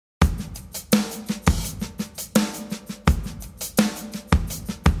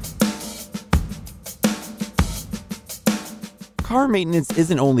Car maintenance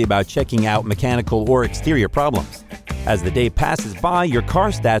isn't only about checking out mechanical or exterior problems. As the day passes by, your car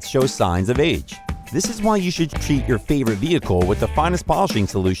stats show signs of age. This is why you should treat your favorite vehicle with the finest polishing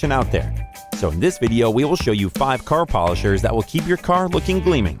solution out there. So in this video, we will show you 5 car polishers that will keep your car looking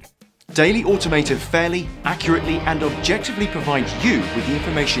gleaming. Daily Automotive fairly, accurately and objectively provides you with the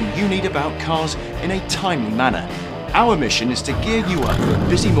information you need about cars in a timely manner. Our mission is to gear you up for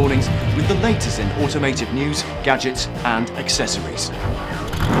busy mornings with the latest in automotive news, gadgets and accessories.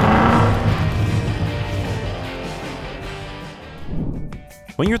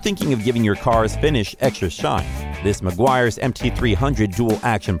 When you're thinking of giving your car's finish extra shine, this Meguiar's MT300 dual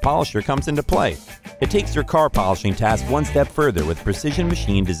action polisher comes into play. It takes your car polishing task one step further with precision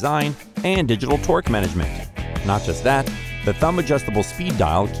machine design and digital torque management. Not just that, the thumb adjustable speed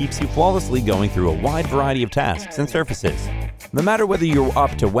dial keeps you flawlessly going through a wide variety of tasks and surfaces. No matter whether you're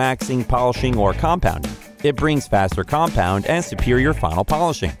up to waxing, polishing, or compounding, it brings faster compound and superior final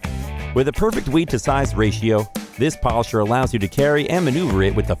polishing. With a perfect weight to size ratio, this polisher allows you to carry and maneuver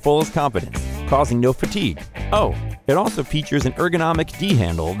it with the fullest confidence, causing no fatigue. Oh, it also features an ergonomic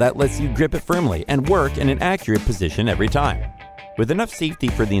D-handle that lets you grip it firmly and work in an accurate position every time. With enough safety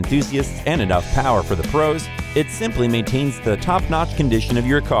for the enthusiasts and enough power for the pros, it simply maintains the top-notch condition of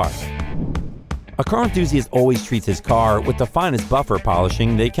your car. A car enthusiast always treats his car with the finest buffer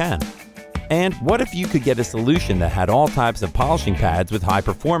polishing they can. And what if you could get a solution that had all types of polishing pads with high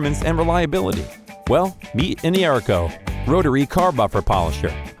performance and reliability? Well, meet ENEACRO Rotary Car Buffer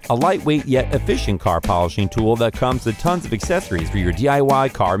Polisher, a lightweight yet efficient car polishing tool that comes with tons of accessories for your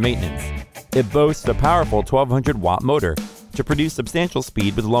DIY car maintenance. It boasts a powerful 1200-watt motor to produce substantial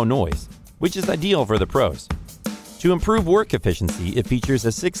speed with low noise, which is ideal for the pros. To improve work efficiency, it features a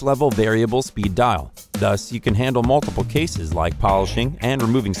 6-level variable speed dial. Thus, you can handle multiple cases like polishing and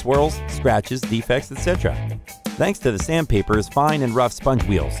removing swirls, scratches, defects, etc. Thanks to the sandpaper's fine and rough sponge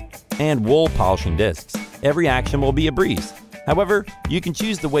wheels and wool polishing discs, every action will be a breeze. However, you can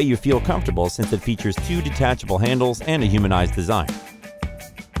choose the way you feel comfortable since it features 2 detachable handles and a humanized design.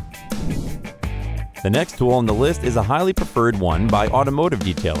 The next tool on the list is a highly preferred one by automotive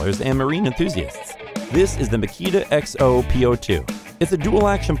detailers and marine enthusiasts. This is the MAKITA XO-PO2. It's a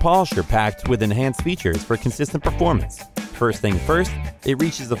dual-action polisher packed with enhanced features for consistent performance. First thing first, it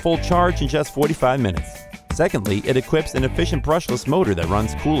reaches a full charge in just 45 minutes. Secondly, it equips an efficient brushless motor that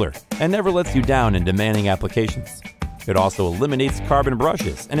runs cooler and never lets you down in demanding applications. It also eliminates carbon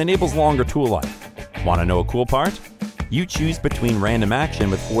brushes and enables longer tool life. Want to know a cool part? You choose between random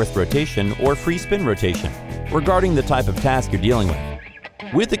action with forced rotation or free spin rotation, regarding the type of task you're dealing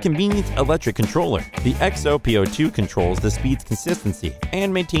with. With a convenient electric controller, the XO-PO2 controls the speed's consistency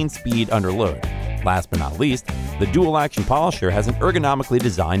and maintains speed under load. Last but not least, the dual-action polisher has an ergonomically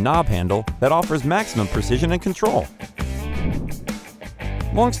designed knob handle that offers maximum precision and control.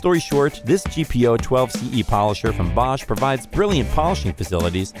 Long story short, this GPO 12CE polisher from Bosch provides brilliant polishing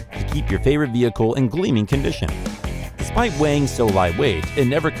facilities to keep your favorite vehicle in gleaming condition. Despite weighing so lightweight, it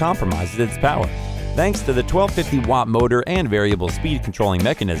never compromises its power. Thanks to the 1250-watt motor and variable speed controlling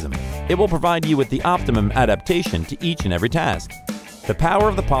mechanism, it will provide you with the optimum adaptation to each and every task. The power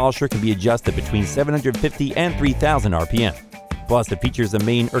of the polisher can be adjusted between 750 and 3000 RPM. Plus, it features a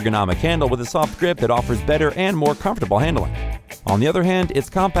main ergonomic handle with a soft grip that offers better and more comfortable handling. On the other hand, its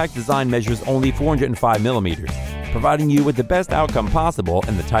compact design measures only 405 millimeters, providing you with the best outcome possible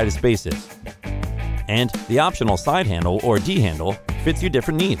in the tightest spaces. And the optional side handle, or D-handle, fits your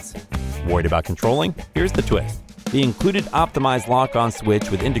different needs. Worried about controlling? Here's the twist. The included optimized lock-on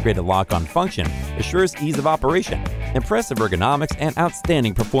switch with integrated lock-on function assures ease of operation, impressive ergonomics, and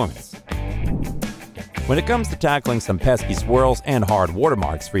outstanding performance. When it comes to tackling some pesky swirls and hard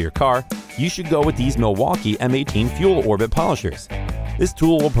watermarks for your car, you should go with these Milwaukee M18 fuel orbit polishers. This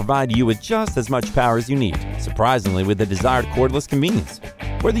tool will provide you with just as much power as you need, surprisingly with the desired cordless convenience.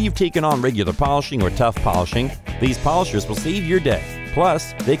 Whether you've taken on regular polishing or tough polishing, these polishers will save your day.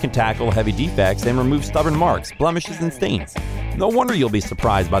 Plus, they can tackle heavy defects and remove stubborn marks, blemishes, and stains. No wonder you'll be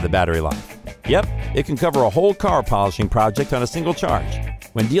surprised by the battery life. Yep, it can cover a whole car polishing project on a single charge.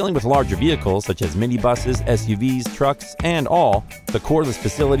 When dealing with larger vehicles such as minibuses, SUVs, trucks, and all, the cordless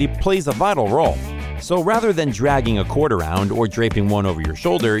facility plays a vital role. So rather than dragging a cord around or draping one over your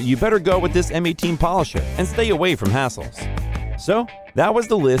shoulder, you better go with this M18 polisher and stay away from hassles. So, that was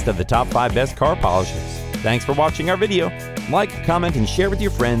the list of the top 5 best car polishers. Thanks for watching our video. Like, comment, and share with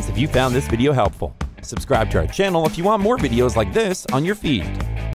your friends if you found this video helpful. Subscribe to our channel if you want more videos like this on your feed.